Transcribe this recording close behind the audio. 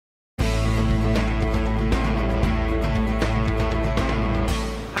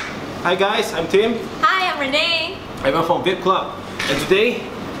Hi guys, I'm Tim. Hi, I'm Renee. I'm from Vape Club, and today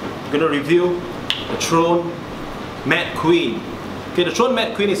we're gonna review the Throne Mad Queen. Okay, the Throne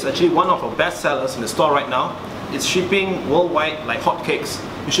Mad Queen is actually one of our best sellers in the store right now. It's shipping worldwide like hotcakes.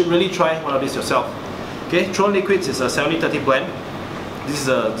 You should really try one of these yourself. Okay, Throne Liquids is a 70-30 blend. This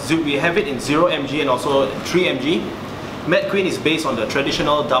is we have it in 0 mg and also 3 mg. Mad Queen is based on the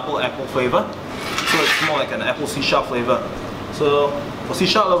traditional double apple flavor, so it's more like an apple shisha flavor. So for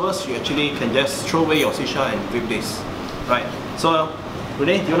shisha lovers, you actually can just throw away your shisha and vape this, right? So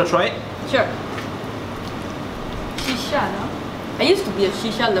Renee, do you want to try it? Sure. Shisha, no? I used to be a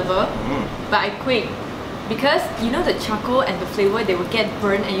shisha lover, but I quit because you know the charcoal and the flavor, they will get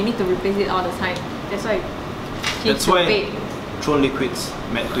burned and you need to replace it all the time. That's why I changed to vape. Throne Liquids,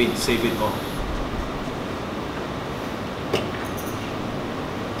 Mad Queen, save it all.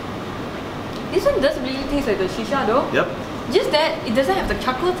 This one does really taste like the shisha though. Yep. Just that it doesn't have the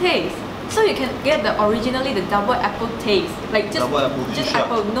charcoal taste. So you can get the originally the double apple taste. Like just double apple just shisha.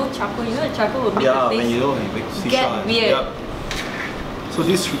 Apple, no charcoal. You know the charcoal will make the taste when you don't make shisha. get weird. Yep. So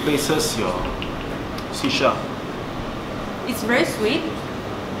this replaces your shisha. It's very sweet,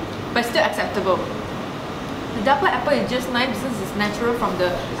 but still acceptable. The double apple is just nice because it's natural from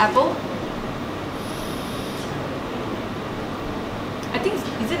the apple. I think,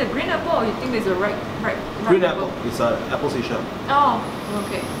 is it a green apple or you think there's a ripe Green apple. It's an apple shisha. Oh,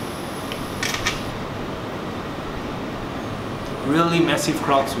 okay. Really massive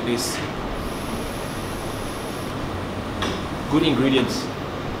crowds with this. Good ingredients.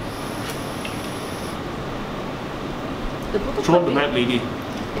 Throne the Mad Lady.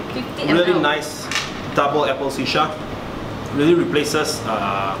 50 really ml. nice double apple shisha. Really replaces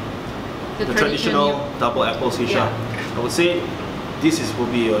the traditional double apple shisha. Yeah. I would say this will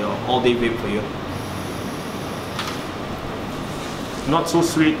be your all-day vape for you. Not so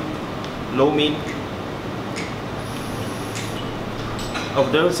sweet, low mint. I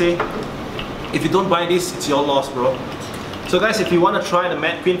would dare say, if you don't buy this, it's your loss, bro. So guys, if you want to try the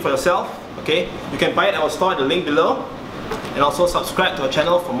Mad Queen for yourself, okay, you can buy it at our store, the link below, and also subscribe to our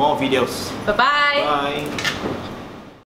channel for more videos. Bye-bye. Bye.